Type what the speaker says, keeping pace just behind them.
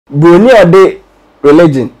Brony or de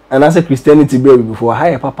religion and as a Christianity baby before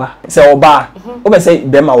higher papa. Say oba. Oba say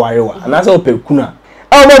bema warewa. And as ope kuna.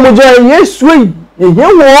 Oh mo joy yes we. Ye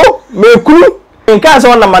wo me kunu. In case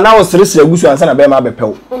on na mana was resi agusu ansa na bema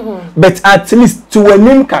bepew. But at least to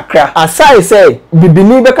wenim kakra. Asai say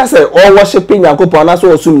bibini beka say all worshiping Yakopon na so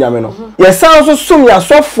osum nyame no. Ye san so sum ya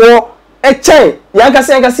sofo e chen.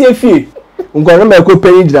 Yankase efie. Ngoro me ko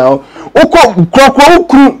pay gina. Ukro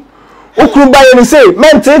ukru ukru baye ni say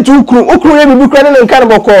men te tu ukru ye bibi kra na nkan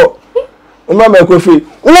boko. Uma me ko fi.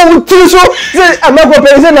 Wo ti so say amako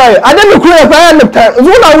pay say na. Ade me kru e pa na ta.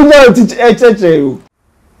 Zo na wo na ti cheche.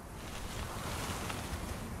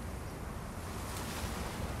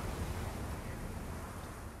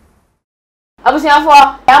 Abusiafo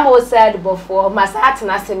am said before masat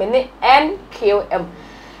na semene NQM.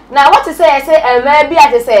 Now what to say maybe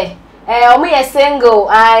I just say omo ye single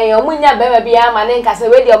ai omo nya beba bia ma ne nka se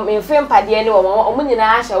we dey mfem pade ni omo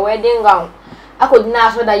nyina ahye wedding gown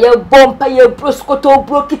akodina so da ye bompa ye broskoto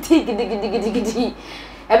brokiti gidi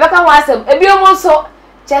ebeka ho asem ebi omo so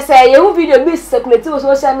chese ye hu video bi circulate on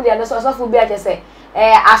social media no so asafo bi a chese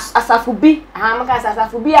asafo bi maka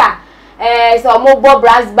asafo bi a so omo bo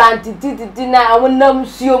brass band titi na omo nam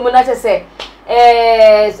suo mu na chese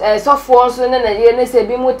so for so na ye na se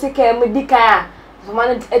bi mo tika mu dika so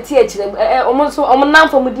man eti echire omo nam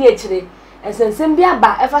for mu di echire ensensem bi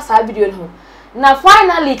aba efa sa video no na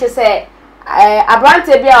finally chese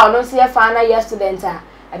abrante bi a ono se ye fa na year student a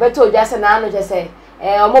ebeto odwa se na ano chese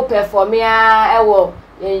omo perform ya ewo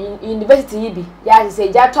university yibi ya se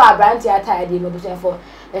ja to abrante atade no busia for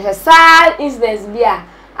there's a sad incidents bi a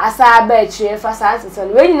asa ba chire fa sa so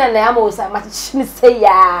we nyina na am osa ma chini say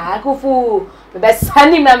ya akufu be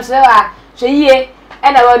sani mam so a hweye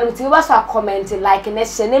e na wanu ti ba so comment like na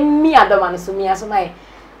hye ne mi adoma no so mi aso mai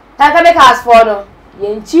taka be cast for no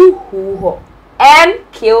yenchi hu ho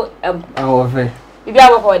NQM awofe bibi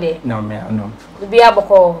aboko de no me no bibi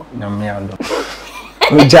aboko no me ando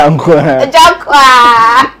Janko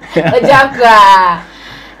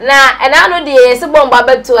na enano de se bomba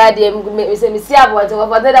beto ade se misi abote wo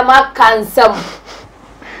for that ma kansam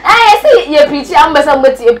say ye preach am be some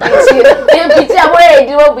beti ye preach am we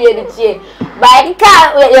di wo bu ye di chie ba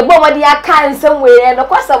ka ye bomba de akansam we no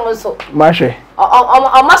kwasam so mahwe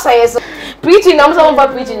o maso ye so preaching am so bomba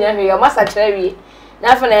preaching ye o masa trewi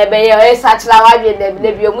na fa na ebe ye sa chira wa bi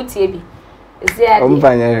de bi o mutie bi isi ade o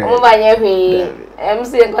mbanye hwe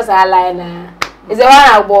MC nko sa line na isi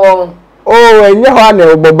wa agbo oh enye ho na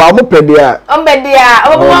ogboba mo pedia ombedia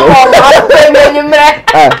o pe nyumre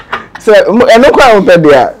so eno kwa mo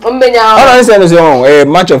pedia ombenya all say no so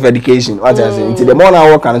much of education what I say until the more na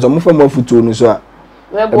work and so mo fa mo futu no so a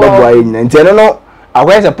ebo ayi na until no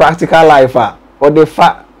akwa is practical life or the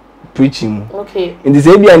fa preaching okay in the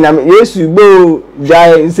say bia nyam Yesu gbo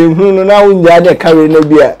jai se hunu na unja de carry na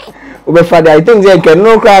bia obe fa I think they can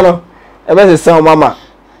no kwa no ebe se say mama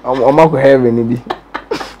o ma ko heaven ni bi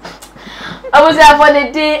for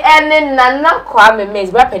the day and nana kwa me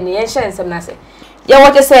mate bra pen ye hye nsem na se ye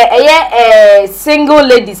what you say single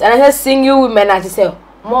ladies and I say single women as you say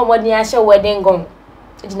mo ni a hye wedding gown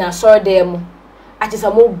dina sure dem a ti say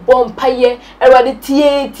mo bompa ye erade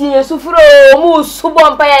tie sufuro mo su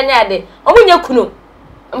bompa ye ni ade o mo nya kunu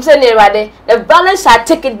am say ni erade the balance are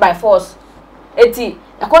take it by force eti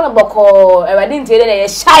akona boko erade ntie de ye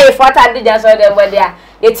shy for ta de ja sure dem body a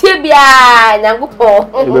yetie bia nyangopo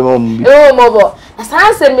mobo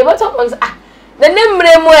asanse me beto monza na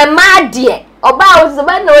nemre mu e ma de oba wo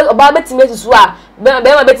ba na oba betime susu a be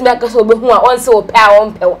ma betime akasa obehu a onse wo pe a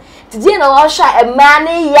won pe wo tidie na wo hwa e ma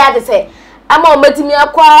ne ya de se ama o betime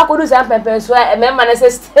akwa kodu san pempen so e me ma na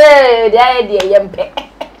se stay de yempe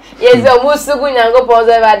yezo musugu nyangopo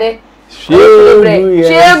zo ba de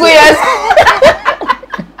shegu yes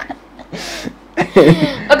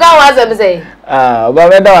oka wa se say oba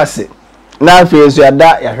be da wase na afi so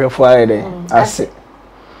ada ya hwefo ayede ase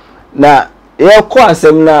na ye ko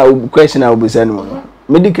asem na question na obusa no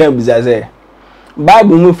medical busa say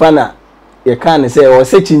bible mu fa na ye kan say o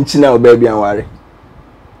se chinchina oba bia ware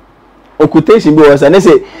occupation bi was na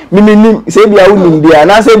say miminim say bia wunim bia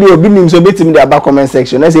na say bia obi nim so betim dey aba comment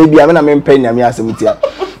section na say bia me na me mpanya me asem tia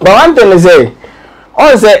but one thing is say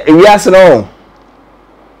on say we ase no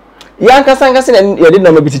yankasa ngase na ye did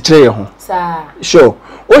na mabiti kire ye ho sure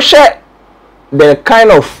o share the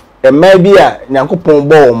kind of maybe a nyankopon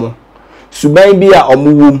bo omo suban bi a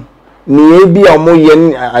omo wom ne bi a omo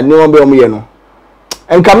ye ani omo be omo ye no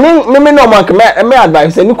enka me no man me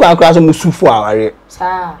advice ni kwa akra so musufu aware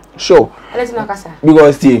sure let's not kasa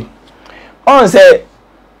because the on say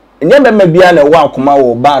nyembe ma bia na wa akoma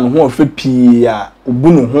wo ba no ho fe pii a obu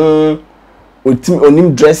no ho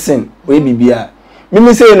onim dressing we bibia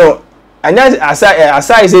me say no anya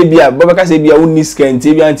asai say bia bobeka say bia woni skent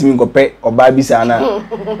bia antimi nkopɛ oba bi sa na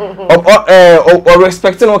o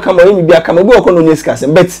respecting no kama we bia kama bi okono ni skase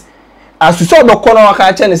but asuso do kono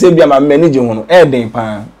waka che ne say bia ma manage ho no den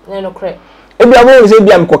pa no kre e bia bo say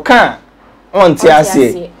bia mkoka on ti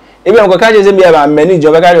ase e bia mkoka je say bia ma manage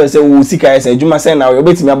obeka je say wo sika ese adwuma say na we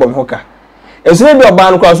obetimi abom hoka esu ne bia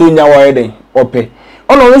oba no kwa so nya wo den opɛ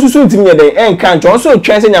ono no susu ntimi ye den enka ncho so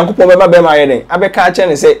twen say nyankopon be ma ye den abeka che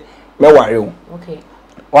ne say me ware o okay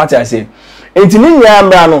what I say entini nya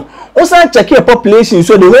mbra no o san check your population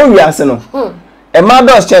so the whole we ase no e ma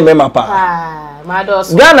dos che me mapa ma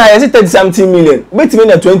dos Ghana is 30 something million betimi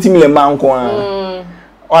na 20 million man ko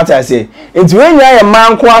what I say entini nya ye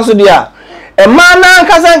man ko aso dia e ma na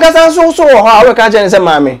nkasa so ho a we ka che ne say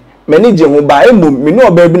maame manage ho ba e mom me no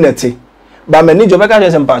oba bi na te ba manage oba ka che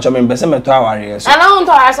say mpacho me mbese meto aware so ana on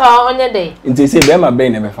to asa onye dey enti say be ma be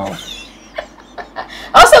na be fa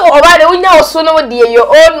also obade unya oso no de your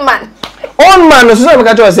own man no so me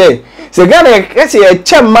ka cho say Ghana e say e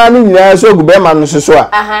chema ni nyina so gu be man no so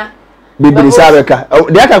a bibiri sabeka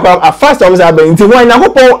de aka kwa a fast am say nti ho na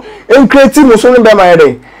kopon en create no so no be man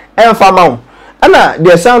dey en fa ma ho ana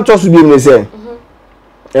de sound to so bi me say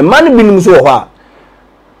e man bi nim so ho a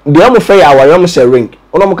de am fe ya wa am sharing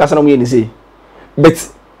ono mo kasa na mo ye ni say but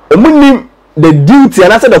emunim the duty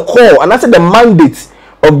and I said the call and I said the mandate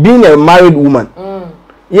of being a married woman.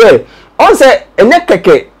 Yeah, on say enye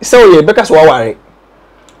keke say we beka so ware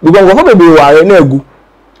because go for baby ware na egu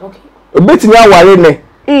okay obetimi aware ne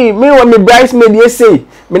me want me bridesmaid ye say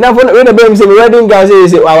me na for we na be me say me wedding gown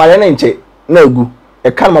say ware na nche na egu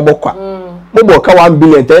e kan mabokwa mo bo ka 1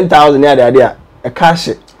 billion 10,000 ya de e cash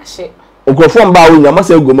ogofo mba wo nya ma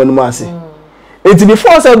say egu manu ase it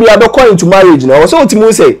before say be adoko into marriage na so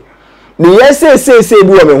otimi say me yes say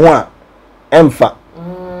bi wo me ho a emfa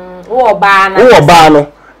wo ba no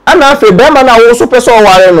ana afi be ma na wo so pese o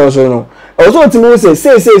ware no so no o so timi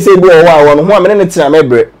say bi o wa no ho amene ne tira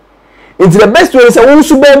mebre into the best way say wo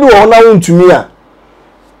so ba bi wo na wo ntumi a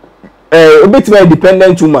obetimi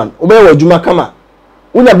independent woman obe wo djuma kama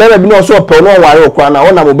unya be bi no so pe no ware okwa na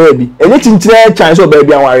wo na mo ba bi enye chinchire chance o ba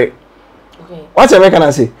bi anware okay what am I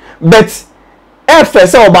can say but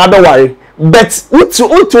first say o ba do ware but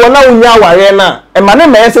utu na unya ware na e ma ne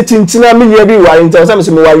ma yese chinchina me ye bi ware nti o say me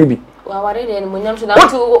so me ware bi ware de mo nyam so na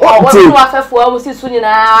tu o wa fefo o si su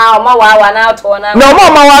nyina o ma wa na to na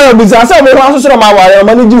no ma ware bi say me ho so ma ware o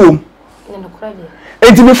ma ne ji wo no krade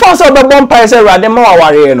enti before say be bon pai say rade ma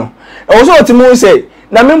ware no o so otimo say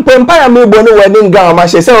na me mpempa ya me bo ne wedding gown ma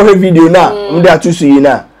she say o he video na me da tu su yi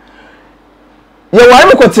na ye ware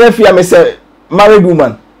me ko trefi ya me say married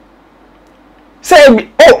woman say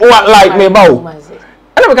oh like me ba o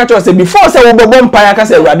ana me catch say before say we bo mpa ya ka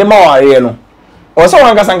say rade ma ware no o so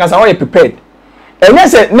wan kasa we prepared enye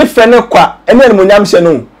say ne fe ne kwa ene ne monyam hye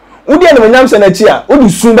no udi ne monyam hye na chi a odi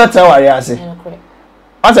sun beta ware ase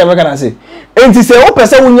asa me kana say enti say o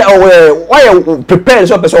pese wunya why prepared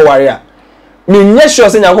so pese ware a me nye sure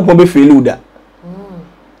say yakopon be feel uda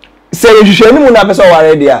say hwehwe ni mu na pese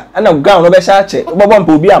ware dia ana gown no be sha che bobo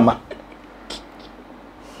mpa obi ama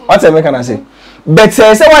asa me kana say but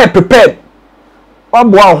say why prepared wa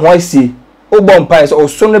bo an ho asie o bo mpa say o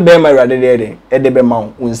so ne be ma rade de e de be ma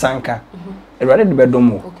unsanka e rade de be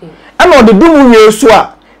dom okay ana o de dum wie so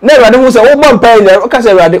a na rade hu say o bo mpa ile o ka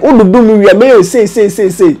say rade o de dum wie me say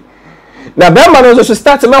na be ma no so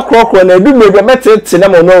start me krokro na edu me be metete na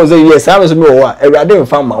mo no say yes am so me wo a rade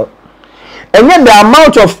mfa ma enye the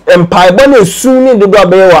amount of empire bo na su ni de do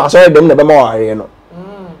abe wa so dem na be ma wa re no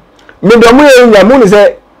me do mu ye nya mu ni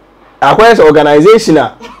say akwai organization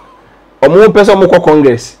a omo pese omo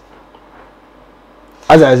congress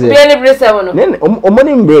as I say be any place no ne omo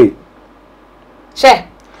ni mbre she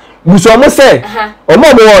buso omo say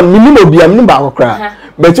omo won minimum obi am ni ba akokra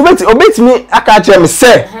but obetimi aka kire me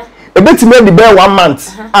say obetimi di be 1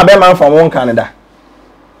 month abe man from one Canada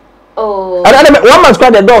oh and 1 month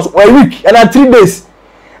squad the doors or a week and 3 days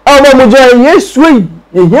omo mo join yes we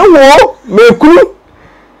ye wo me kuru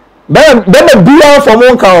be bia from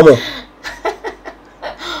one kan omo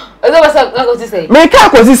ozo wasa go to say me ka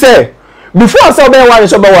ko say before so be ware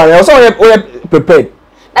so we prepared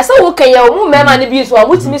na so wo kan ya wo me ma ne bi so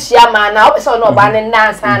wo timi hia ma na wo so no oba ne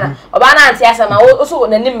nansa na oba na anti asama wo so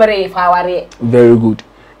na ni mere fa ware very good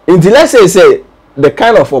until let's say the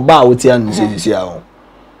kind of oba wo ti an say ahụ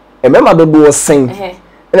emema dodo sen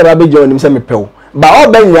ene ba be jo nim say me pew ba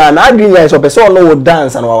o banya na adwin ya so person no wo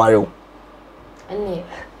dance and waware o ene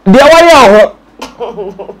dia ware ho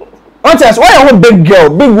once why a big girl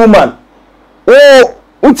big woman o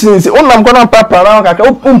utinse onam kona papa na kaka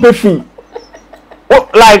o pumpe fi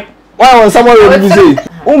like why on someone will say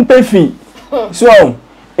pay fee so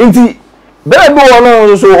nti bebe bi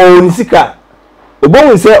wono so o ni sika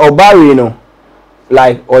obon say obari no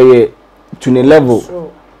like oye to the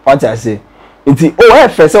level what I say nti o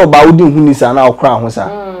first say oba wudi hu ni sa na okra ho sa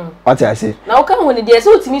what I say na o kan hu ni dey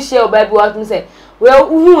so timi share oba bi what say we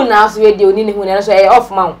hu na so we dey oni ni hu na so e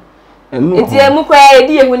off man nti e mu kwa e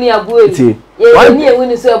di ehu ni abu e ni ehu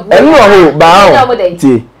ni so abu enu ho ba ho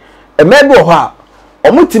nti e mebi ho a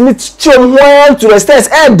omutimi chiom ho to the stairs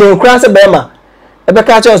e den kran se be ma e be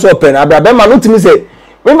ka cha so open abra be ma no timi say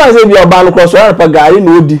we ma say bi oba no cross one pa gari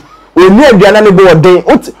na odi oni aduana ne be odin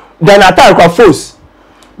then attack kwa force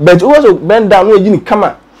but we also bend down we gini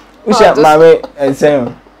kama we say mame and say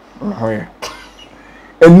oh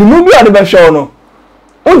enu bi ade be show no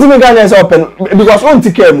untimi ga nya say open because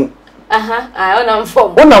unti care mu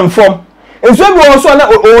onam form enso bi won so na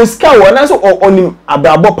o ska wo na so onim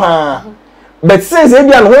abrabo pa but since e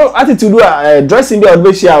bia no attitude dressing bi o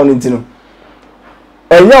be share on ntino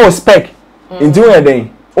enya o spec into e den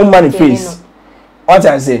o man face what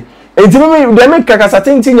I say ntimi dem make kakasa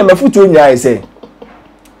tintin nya mafutu nya say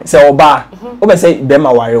oba o be say dem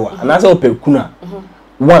awarewa na say o pe kuna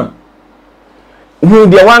one hu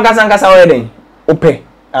dia wan kasa o den o pe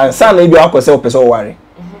ansa na e bia akose o pe so ware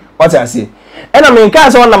what I say and I mean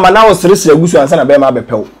case on na mana o sere gusu ansa na be ma be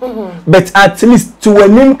pew but at least to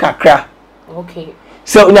wanim kakra okay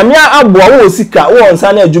so nyamia aboa wo sika wo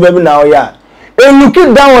ansa na adwuma bi na o ya and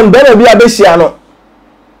look down on better be abehia no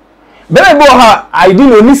better go ha I do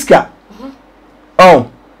no niska oh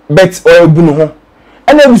but o ebunu ho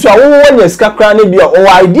and e biso wo nya sika kra na bia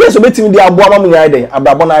o idea so betimi di aboa ma mu nya den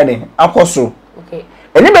abrabo na den akoso okay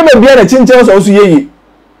eni be bia na chinchen so so yeyi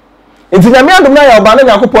enti nyamia dum na ya oba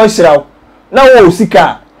na yakopon hirawo na wo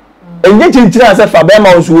sika enje chinchira ase fa be ma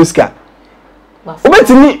wo sika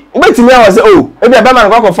obetimi awa say oh e bia be ma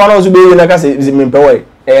nko fa na so be yi na ka say mempe we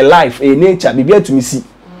a life a nature bibia to me see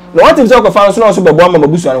no what if so ko fa so be bo ma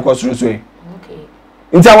mabusu an ko soro so e okay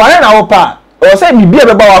nti aware na wo pa o say bibia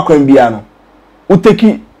be ba wa kwan bia no wo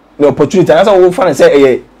take the opportunity na say wo fa na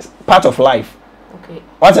say part of life okay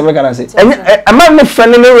what am I gonna say a man me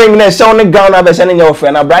friend no ring na show no gown na be say na your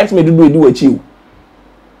friend na bright me do do achi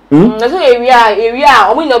na so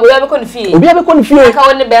ewia omo nya obi abekọ nfie obi abekọ nfie aka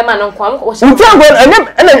woni be ma no kwa ko so nti ango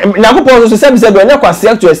ene nyakopon so se be ene kwa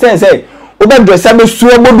select to extend say oba dress abe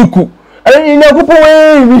suo boduku ene nyakopon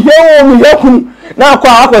we hie kun na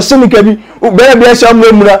akwa akwa simika bi be be sha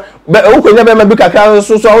mmura o ko nya be ma bi kaka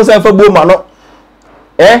so ho se fa bo ma no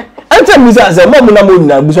enter misa say mo na mo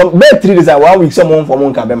nyina bu so be 3 days 1 week so mo nfo mo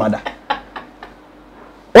nka be mada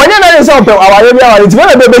onye na dey so pe aware bi aware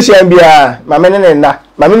ti be share bia ma me ne nda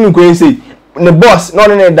ma me nko ese ne boss no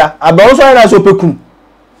ne da aba so na so pekum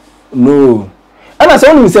no ana se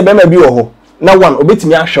wonu mi se be ma bi wo ho na one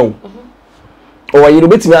obetimi ahwew o yire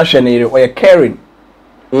obetimi ahwe ne yire o ye caring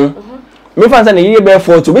me fan say ne yire be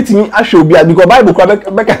for to obetimi ahwe obi a because bible kwa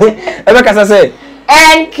be ka say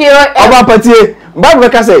oba patie bible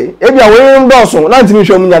ka say e bia we ndoso na ntimi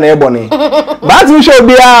hwe munya na e bone ba ntimi hwe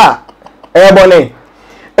obi a e bone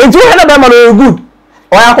enti we na be ma no good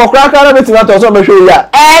o ya kokra kra be tina to so be hwe ya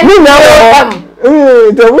ni na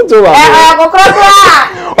wo te wuto wa kokra kra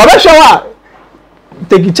o be hwe wa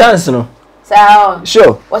take a chance no so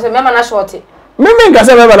sure was a member na short me ga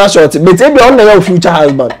say member na short but e be on your future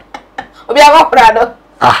husband obi akokra do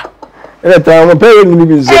ele ta mo pe ni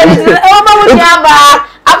bi so o ma mu nya ba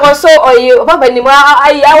akoso oyi papa ni mo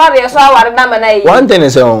ayi aware so aware na mana yi one thing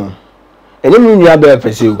is eni mu nya be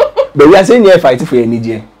pese o be we say near fight for any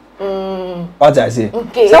je what I say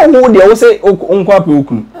so who dey wo say onkwa pe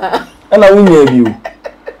okunu na wo nya bi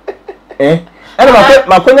o ana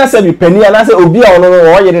makonya say bi pani ana say obi a ono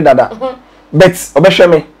wo yire dada but obehwe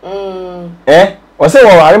me o say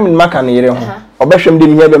wo ware me maka ne yire ho obehwe me de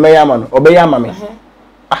me be me ya ma no obeya ma me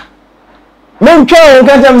me ntwe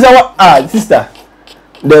nka jam say sister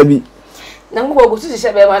Debbie na ngo go tu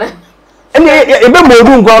se be ma na ebe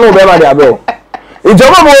modu nko no be ma de abe o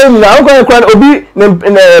ijoba mo ni na nko ekran obi ne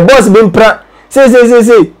boss bi mpra say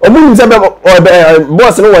obi ni se be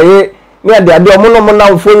boss no waye ni ade omo no mo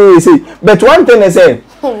na fo say but one thing is say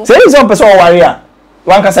some person worry a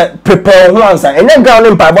one ka say prepare one answer enya ga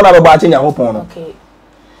no mpa bo na be ba achenya hopon no okay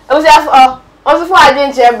o say also for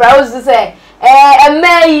adventure bra o say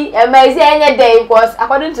emei say enya day because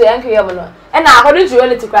according to yank yam no and according to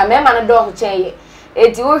reality kra me ma no do chen ye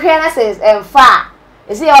eti wo hwe na say fa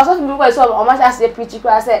e say also be because o ma say preach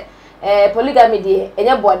kra say polygamy dey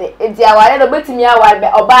enya body eti aware do betimi aware be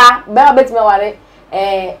oba be betimi aware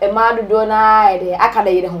ma do na ede aka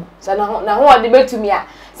da yire ho so na ho de betumi a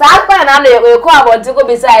Sa kwa na no ko abonti ko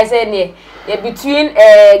beside say ne between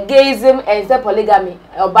gayism and polygamy.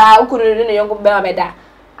 Oba ukuru ne yonko be ma beda.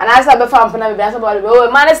 And I said before I'm gonna be answer about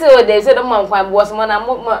the man say they say the man kwan boss man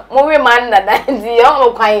mo we man na di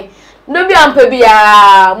o kwan no bi ampa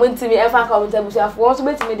bia muntimi efa ka mutabusafo so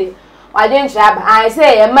betimi de waje nchaba I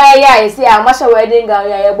say e ma ya say a ma sha wedding ga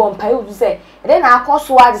ya bo mpa you say e na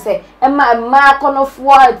akoso ade say e ma akonofo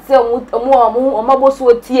say omo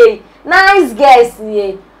boso tie nice guys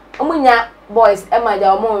ye omunya boys e ma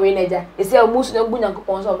ja omo we neja e say omusu na gunya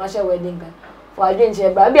kokon so ma sha wedding ga for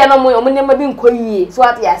adwenche bra bia no omo nema bi nkoyie so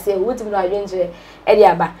ate ya say wutimi no adwenche e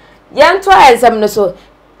dia ba yento ensem no so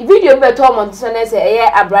video be to month so na say e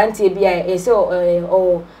abrantie bia e say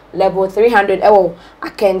level 300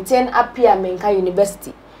 Kmtv apia Menka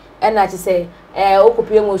University and na say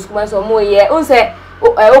okopie mo school so mo ye unse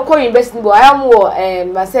okọ university bo am wo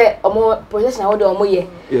ba say omo professional hold omo ye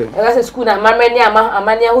e ga say school na mamani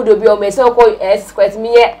amani ahodo bi omo say okọ square mi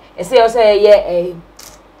ye e say ye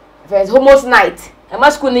first homos night e ma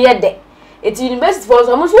school ni ye de et university for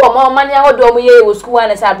so mo so omo amani ahodo omo ye wo school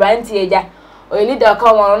na say abrantie eja o leader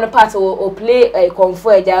come on part o play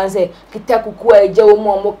comfort eja say kita kuku eja wo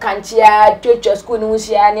mo kanchia church school ni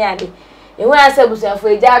wusia ni ade e wen ase busuafo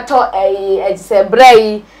eja to se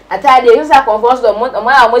brai atade you say comfort do mo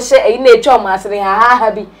hye na etwa mo asere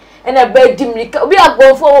ha bi e na ba dimrika obi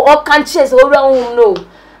agonfo o kanchia se o ra hum no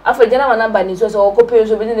afa jana ma number ni so o kopie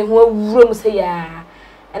so bi ni ho awuro mu say ya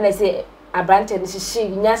e na say abrante ni hye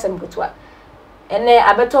nya asem kotwa ene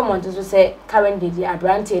abeto monto so say current day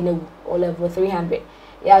abrante na wu o level 300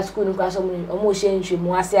 ya school ni kwa so mo hye nhwe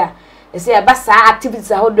mu ase a e say abasa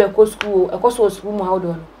activities how do e school school mu how do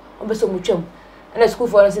no obeso mu twam ene school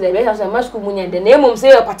for no say be say ma school mu nyande na emom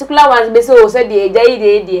say particular ones be say o say dey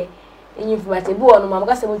dey enyi information bi wono ma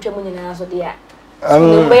ka say mu twam nyina so dey a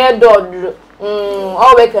be do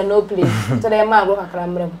all we can no play so dey ma go kakra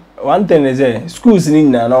mrem one thing is schools ni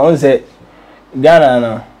na no on say Ghana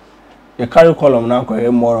na your curriculum now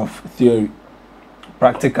more of theory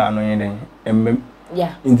practical no yen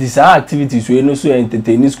yeah in these activities we no so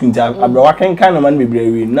entertain school abra can kind of man be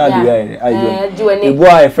brave now I do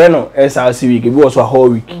boy a friend no SRC week e be also a whole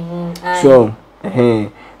week so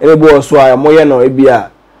e be also a moye no e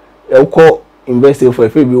bia e ko invest for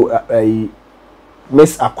a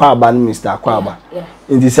Miss Akwaba Mr. Akwaba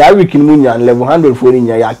in this week in munya level 100 for in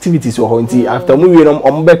your activities or hunting after we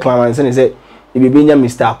on be clients and say e be nya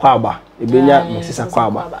Mr. Akwaba e be nya Mrs.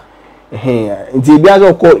 Akwaba nti bia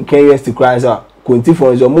zo ko KS Christ a konti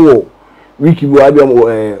for zo mo week bi wa bi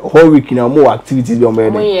whole week na mo activities bi o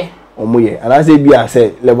mo ye and I say bia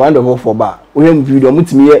say level 100 for ba o hem video mo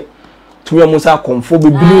timi ye tumi mo sa konfo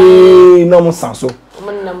bebre na mo san so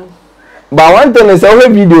ba one thing is o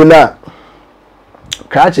video na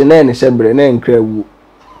catch na ne shebre na nkra wu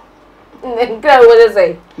dey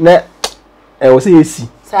say na o say esi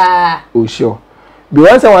sa o sure be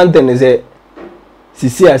one thing is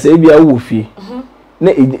sisi a say bia wo fie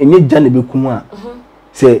na enye gya na bekum a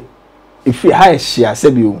say if ha hia say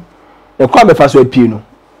bi o e kwa be fa so apie no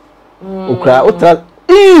okra otra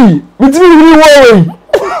bitimi wo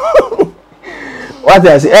what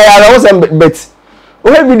I say I was bet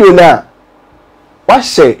o have video na wa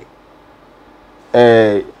share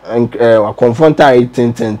wa confront ai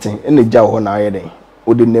ten ene gya ho na aye den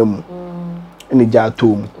o de namu ene gya to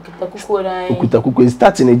mu okuta kuku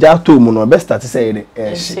start ne gya to mu no be start say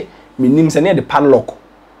e minim se ne de padlock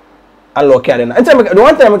unlock ya na enter the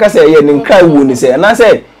one time I say ye ne nkra wo ni say na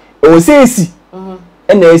say o say esi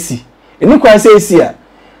ene esi eni kwan say esi a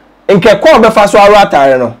nke kwa be fa so aro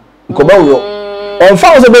atare no nko ba wo on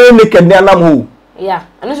fa so be naked ne anam ho yeah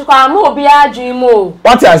anu so kwa ma obi adwin mo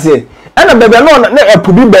what I say ana bebe no na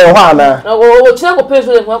epubi be ho ana o chine ko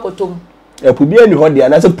peso le ko tom epubi ani ho de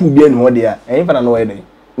ana say pubi ani ho de a en fa na no we de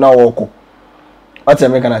na wo ko what I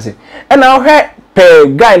make can I say and now he per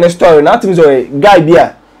guy in the story now things so guy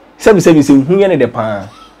bia say hu ye ne de pa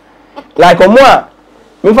like omo a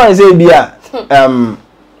me fa say bia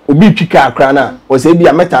obi twika akra na o say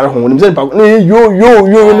bia metare ho nim say yo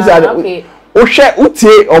ni say o hwe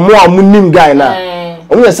utie omo a munim guy na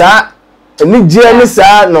omo sa ni je ni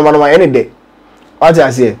sa no ye ne de what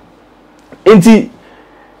I say enti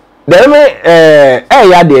dem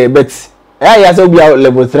ya de bet ya say bia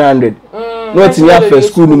level 300 no ti ya for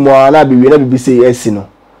school ni mo na bi we na bi say yes no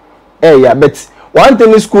ya bet one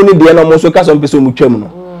thing is school ni de na mo so ka some person mu twam no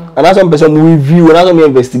and some person mu review and some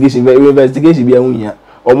investigation bi ahunya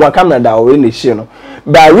o mo aka na da o ne hye no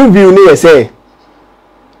by review ni say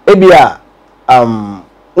e bia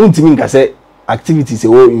untimi nka say activities e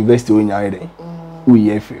wo university o nya ide we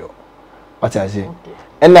ye feel what I say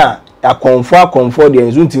and na a comfort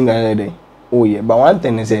the zunting and oh yeah, but one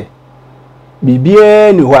thing is say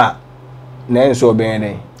BBA ni wa na so be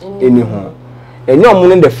den eni ho eni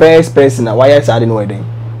omo the first person na why side no den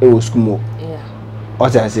e wo school yeah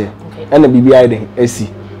what I say and the BBA den esi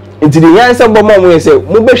nti the yan say bo mo say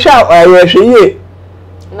mo be sha ahwehwe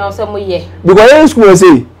no say mo ye because in school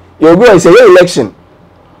say you go say election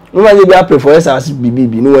no man be apply for as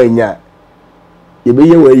BBB no anya ye be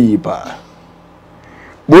ye wa yi pa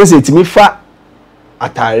bo say timi fa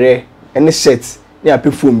atare any shirt ni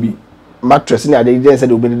ape phone bi mattress ni ade dey say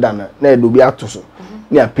do be dan na do bi ato so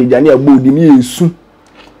ni apeja ni agbodi ni esu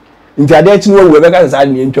nti ade chi no we be ka say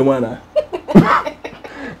ni ntwam ana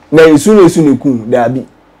na esu ni kun da bi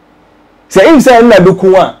say im say na be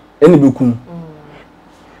kun a eni be kun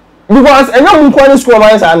because enya mun kwa school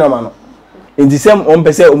man say na ma no nti sem on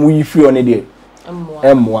pese o mu yi free on dey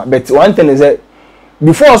emwa but one thing is that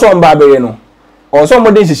before so on ba be no or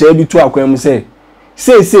somebody say bi to akwan mu say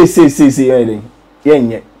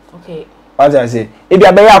yenye okay what I say e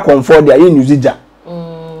bia be ya comfort there you use ja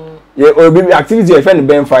ye o bi activity e friend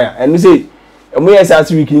ben fire and say emu yes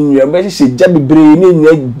last week ni be se ja bebre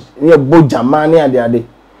ni bo jama ni ade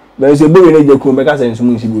be so be we na je ko me ka say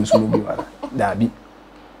nsumu nsi go sumu bi wa da bi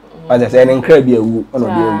what I say en nkra bia wu ono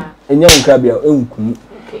de enya nkra bia enkum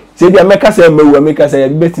say bia me ka say mewu me ka say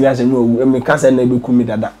bi betimi ase no wu me ka say na be kumi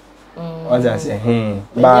dada what I say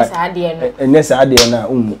ba nesa ade na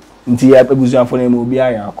nti ya ebuzuafo na mo bi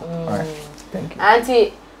aya akọ thank you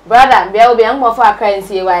auntie brother bia obi an mo fa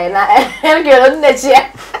currency wa na nke lo na chia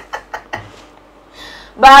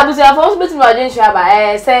ba ebuzuafo so betimi adwen hwa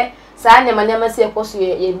ba say sa nyama se ekoso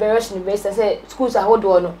ye Beres University say schools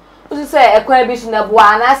ahodo no so say ekwan bi so na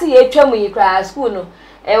boa na say ye twam yi kra school no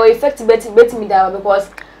we effect betimi da because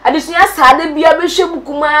adesua sa de bia be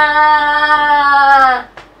hwebukuma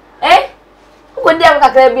ko dia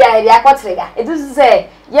kakra bia he dia kwatrega edu say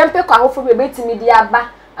yempe kwa hofo be betimi dia aba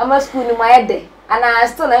ama school ni ma yede ana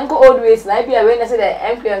still na nko old ways na bia we na say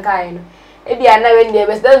the MPN kan no e bia na we ndie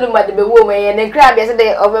be say do ma de be wo me ye ne kra bia say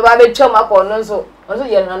de obeba be twam akọ no so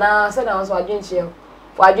ye na say na so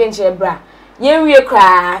adwenche bra ye wie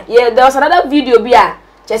kra ye there was another video bia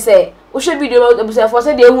che say wo hwe video no for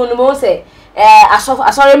say de hu no mo say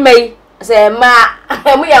asori mai say ma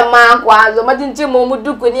mu ya ma kwa zo ma tinti mo mu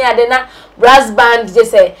duku ni ade na brass band je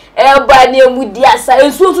say ba ni emu di asa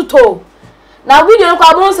ensu tuto na video no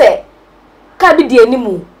kwa mo say ka bi di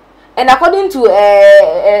animu and according to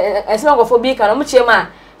esmagofobia kan mo chema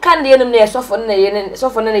kan de enum na esofo na ye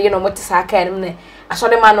sofo na ye no mo tisa kan enum na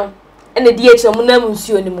asode ma no ene di eche mo na mu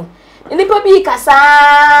nsuo ni mu nipa bi kasa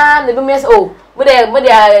na bi me say oh mo de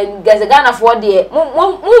gazagana for de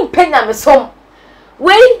mo penya me som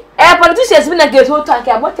wey politicians bi na get ho talk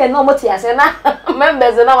about no mo tia se na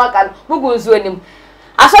members na waka mugu nsuo ni mu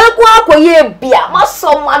asore ko akoye bia mo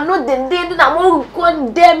som ano de na mo ko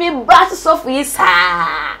de me bass soft isa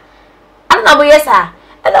ana bo yesa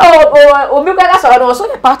and obi ka so no so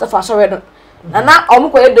part of asore no na omo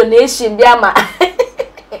ko donation bia ma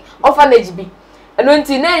orphanage bi eno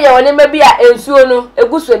nti na ye woni ma bia ensuo no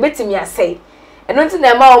egusu ebetimi asai eno nti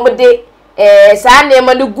na ma omo de saa na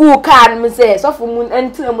ma de gu kan me say so fu mu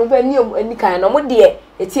enti mo ba ni ani kan no mo de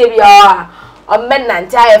etie bia o men na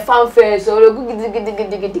ntia e fan fe so gu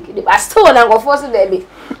gidi ba still na go force de bi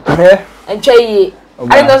entwa yi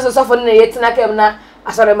I don't so fu na yetina kem na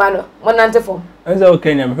asore ma no mo na nte fom enza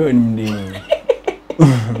okay na me he ni de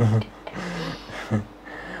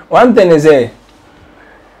one thing is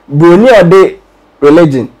Bruni ode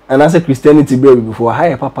religion and as a Christianity baby before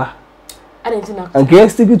higher papa adentina and can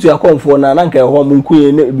stick to your comfort na nka ho munku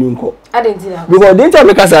ye na bi nko adentina because the time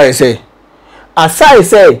make say aside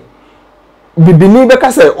say bibini be ka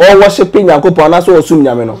say all worshiping yakopon na so osum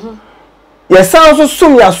nyame no ye san so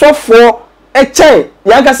sum ya sofo e chen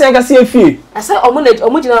yanka say afie asa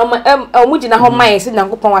omugina ho man se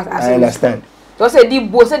yakopon was I understand so say di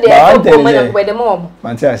bo say the yakopon man ko de mo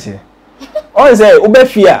manti ase on say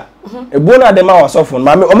obefia ebu na de ma wasofo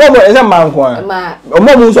ma me omo ese man ko a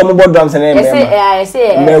omo so mo bodam se na me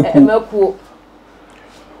maku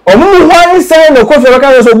omo ho say no ko fe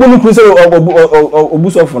ka so bunu ku se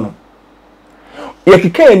obu sofo no ye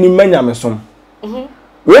kika ni manya me som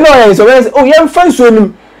we no ye so oh ye mfa so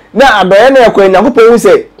nim na abaye na yakọ yakopon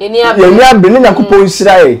se ye ni abe ni yakopon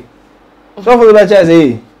hirae sofo ba cha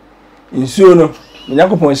say nsuo no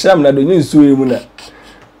yakopon hira me na do ni nsuo emu na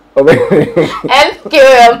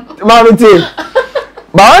MKM Mama team.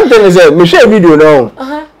 But one thing is me share video now.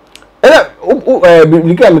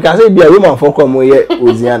 Because say be a woman for come here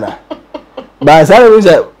Oziana. But say we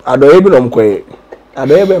say adoye bi no mkoye.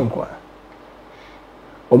 Adoye be mko.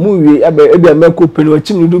 omuwie ebi ameko pelu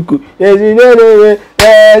ochim duku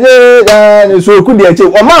soroku de eche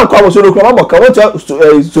o man kwa soroku ma boka wo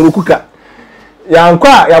soroku ka ya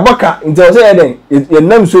nkwa ya boka nti o se eden ye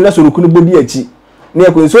nam so na soroku no bodi echi ne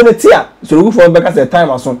ko so ne tia soroku fo beka se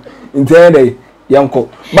time aso nti eden ya nko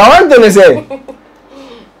ba wan to say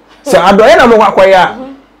se adoye na mo kwakwa ya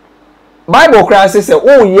Bible cry say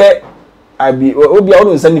o ye abi obi a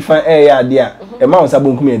wo nsa nifa ya ade a e ma won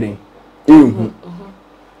sabon kuma eden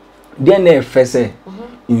de na efese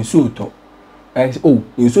insu to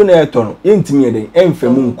insu na eto no yentimi eden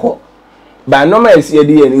emfemu nko ba normal ye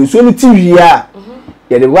de insu no tiwi a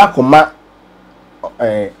ye de wakoma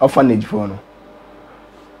orphanage for no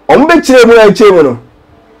ombe chire mu na chire mu no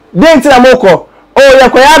de ntina moko ye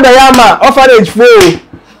kwaya da ya ma orphanage for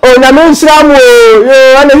na me nsira mu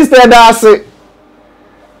yo ana sister da ase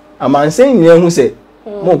amanse nyɛ hu se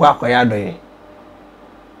mo kwa kwaya doye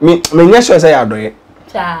me nyɛ sure say adoye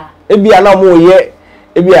ebia na mo ye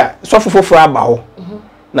ebia sofofofo aba ho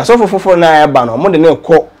na sofofofo na aba no mo de ne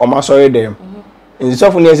kɔ o ma sɔre dem nzi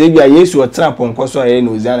sofo ne se ebia Yesu o tra ponko so ye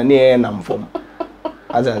na oziana ne ye na mfom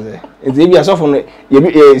azaze nzi ebia sofo no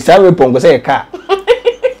ye sabe ponko se ka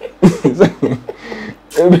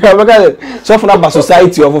ebia baka sofo na ba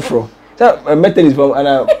society ofofro so Methodist from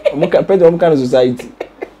ana mo ka Pedro mo ka society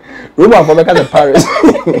Roma for make the Paris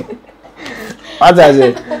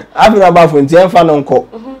azaze after about for ntien fa no nko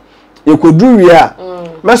ye kodu wi a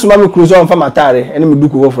mesoma me kru so mfa matare ene me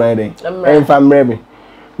duku for friend den mfa mrebe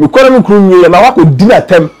me kora me kru wi ma wa ko dina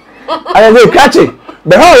tem azaze kache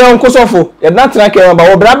be ha yo nko sofo ye na tena ke ba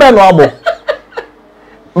wo bra be no abo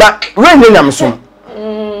ba we nyam so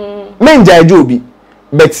me nja obi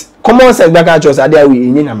but common sense back at us ade awi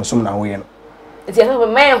nyam so na wo ye no ti so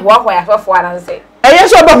me ho ya fofo aranse eye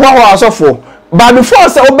so be ho asofo but before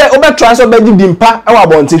say obe try so be di dimpa e wa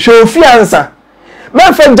bonti hwe ofi ansa me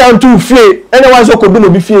fa down to fie ene wa so ko du no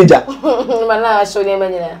bi fie ja mana so ne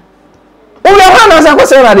manyina o le ha na sa ko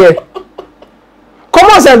se na de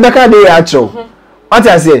comment ça beka de ya cho what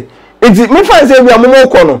I say it me fa say bi amomo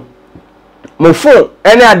ko no mo phone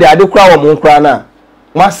ene ade kura wo mo kura na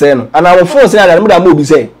ma se no ana mo phone se ade mo da mo bi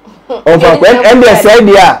say on fa ko ende say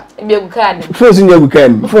dia bi egukani phone se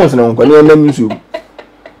egukani phone se no ko ne na nsu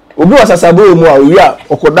obi wasasabo mu a owi a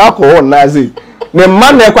okoda ko ho na ze ne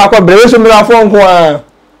man na ekwa brebe so mira fo nko a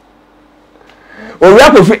owi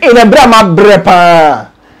akofi ina bra ma bre pa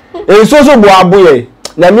so bo aboye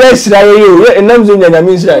na me asira ye enam zo nya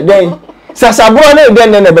me asira den sasabo na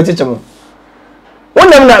den na beteche mo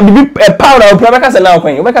wonam na bibi power na opra beka se na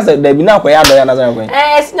akwan obeka se da bi na akwa ya do ya na zan akwan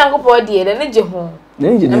sinyankopɔ die de ne je ho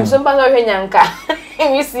ne so mpa so hwe nyanka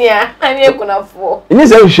emisia ani ekunafo ni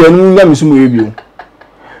se hwe nu nya misu mo yebio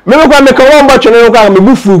me kwa me ka won ba twene kwa me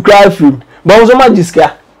bu fu cry free ba wo so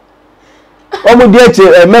magiska o mu die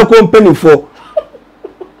che me ko mpani fo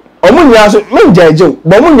o mu nya so me njaje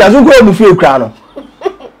ba mu nya so ko bu fu kra no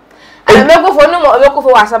ana me ko fo no mo me ko fo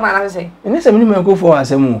wasama na se ni se me me ko fo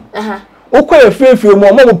wasama o ko e fefe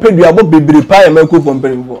mo mo pedua bo bebere pa me ko fo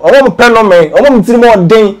mpani fo o mo pe no me o mo tiri mo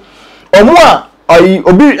den o mu a oyi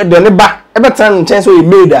obi de ne ba e betan nchen so e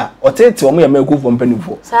made a o tete o mo ya me ko fo mpani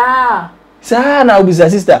fo sa na obisa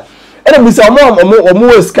sister ene bisa omo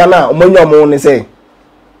weska na omo nya omo ne say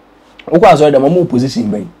okwa so dem omo position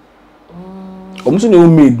bai omo so ne o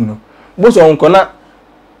made no bo so onko na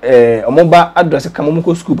omo ba address ka mo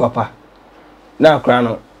ko school papa na akra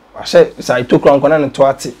no ahye sai to kra onko na ne to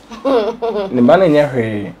ate ne ba na nya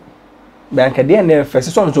hwe banka de na fese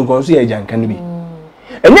so nso nko so ya janka ne bi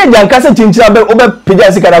enye janka se chinchira be obe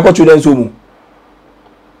pija sika da ko chuden so mu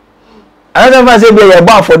ana fa se be ya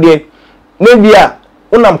ba afode maybe a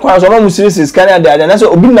unam kwa so ma musiri scanner ade na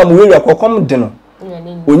so obi na mu weri akokom de no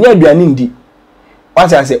onya aduane ndi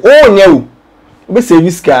what I say oh nya o be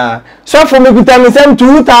service ka so for me vitamin send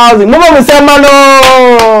 2000 mo mo se ma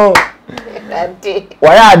no ade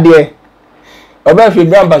wa ya ade oba fi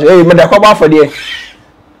grandpa so me da kwa ba for de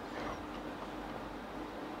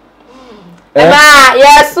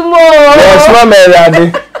yes mo me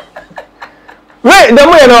ade we da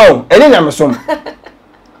mo ye no eni nyam som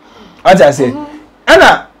what I say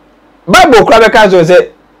ana Bible kra be ka so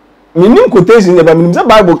say minim quotation ne ba minim say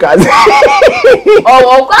Bible ka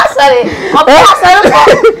o kwasare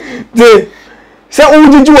de say o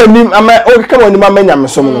jiji wanim ama o ka wanim ama nyam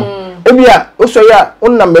som no ebia o so ya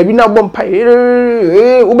onnam ba bi na bom pa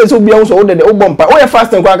o be so bia so o de o bom pa o ye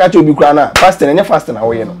fasting kwa ka che obi kra na fasting enya fasting na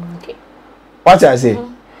wo ye no what I say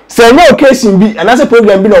say no occasion bi anase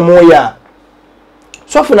program bi no mo ya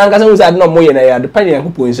so for na ngasa wo say no mo ye na ya depend yan ko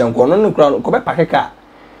ponsan ko no no kra ko be pakeka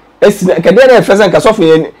esi ka de na first nka so for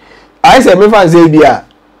ye I say me fan say bia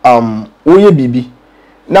wo ye bibi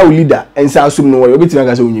now leader and say assume no way obetimi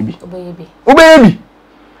aka say onye bi obeyebi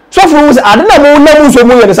so for us ade na mo na mo so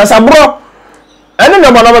mo ye sasabro ene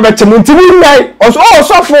na mo na be temu ntimi nai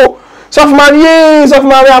so for man ye so for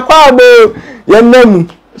man akwa agbo ye namu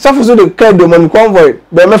so for so the kind of convoy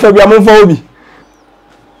be me fa bia mo fa obi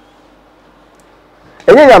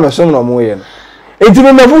enye ya me so no mo ye no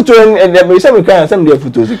ntimi me foto e me say me kan say me dey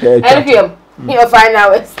foto se ka your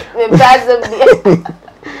final words.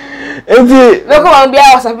 Enti look on bia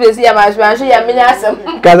was place ya ma so ya me nyasem.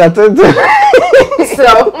 Kaza tonto.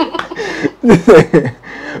 So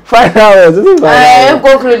final words. I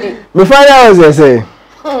conclude. Me final words say.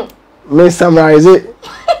 Me summarize it.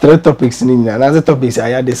 3 topics ni na. Na the topics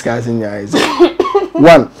I are discussing here is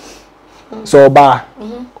 1. So ba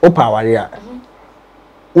opa ware a.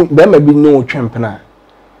 Be ma bi no twempena.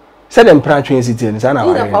 Say them plan train city and say na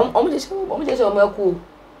ware. Omo je o maku.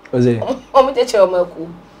 Oze. Omo je o maku.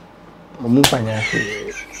 Omo panya.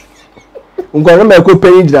 Unko na maku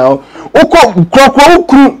page now.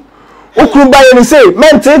 Ukru ba ye say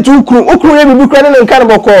men say to ukru ye bi kra na nkan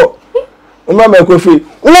boko. Omo maku fi.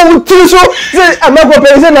 Wo ti so say amaku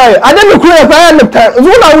page say na. Ade me kru e pa na time.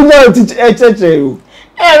 Zo na wo na teach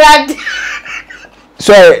Right.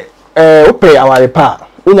 So ope aware pa.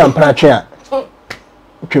 Unya mpra twen a.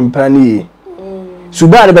 Twempra ni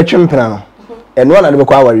suban be twempra no eno na de be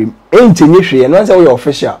kwa aware enti nye hwe eno say we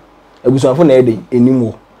official abusuafo na eden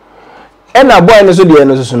enimo ena boy no so de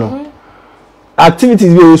eno so no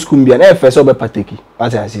activities be school bia na efe so be partake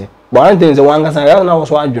what I say but one thing say one can say na was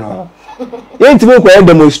so adwuno enti be kwa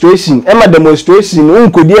demonstration demonstration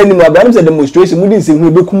unkodi enimu abia say demonstration mu din se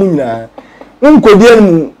hu be kumu nyina unkodi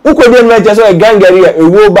enimu e just so gangari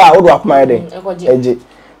ewo ba wo do akoma eden eje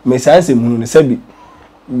me sanse mu no sabi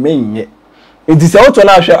menye enti se oto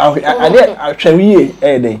na ahwe ade ahwawie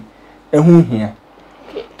den ehu hia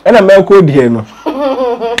ena me ko die no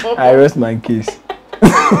I rest my case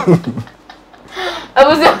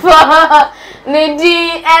abuze fa ne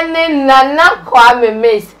di ene nana kwa me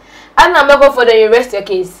miss ana me go for the rest your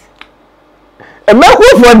case me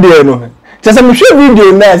ko for die no just me share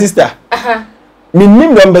video na sister me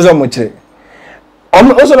nim do mbezo mo kire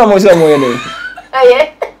o so na mo se mo ye ne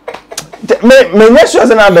aye me nyesho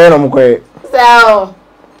se na be no mkoe so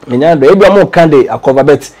me nya do e bia mo kan de akova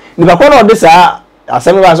bet ni ba ko na ode sa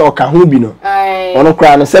asem ba so ka ho bi no ono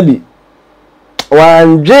kra no sabi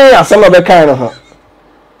wanje asem be kan no ho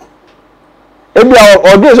e bia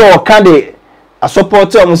ode so o kan de a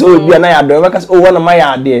support am so bia na ya do be ka o wona ma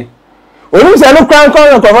ya ade onu se no kran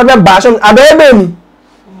kon no ko de ba so ade be mi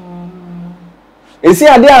esi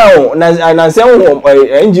ade a na se wo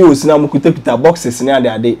NGOs na mukutapita boxes ni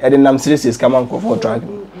ade e de nam series kama nko for track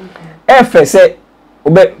efe se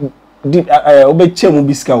obe chemu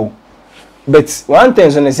biska o but one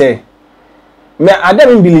thing so ne say me ade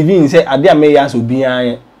me believe in say ade a me ya so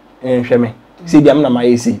bian hwe me se bia me na ma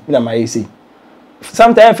yesi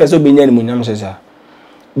sometimes efe so be nya ni munyam sesa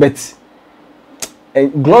but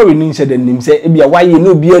glory ni say the nim say e bia why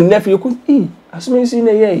no bia nefe ko asome si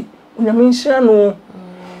na ye Nyamisha no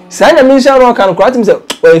say nyamisha no kan kwat me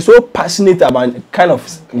say so passionate about kind of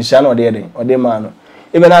nyamisha no there or dey man no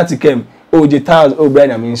even at came je towns bra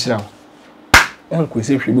nyamisha en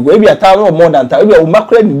kwese hwe because e bia town no more than town e bia o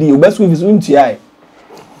makra di o besu visu ntia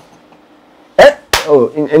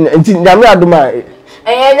enti nyame adoma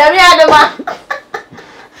nyame adoma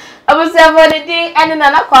abusia for the day ene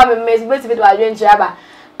na kwa me mes beti bi do adwenchi aba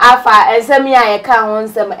afa ensem ya ye ka ho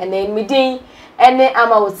nsem ene midin any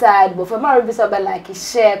am outside but for my review be like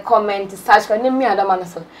share comment search for me adama no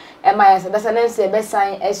so e ma yes that's an say be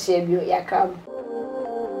sign e share bio yakram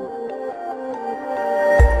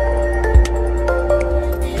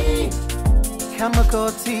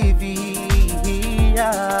Khemical TV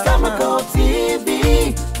Khemical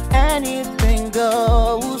TV anything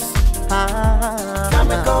goes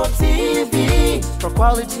Khemical TV for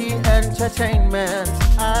quality entertainment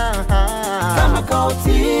Khemical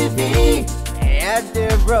TV at the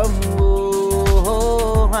room.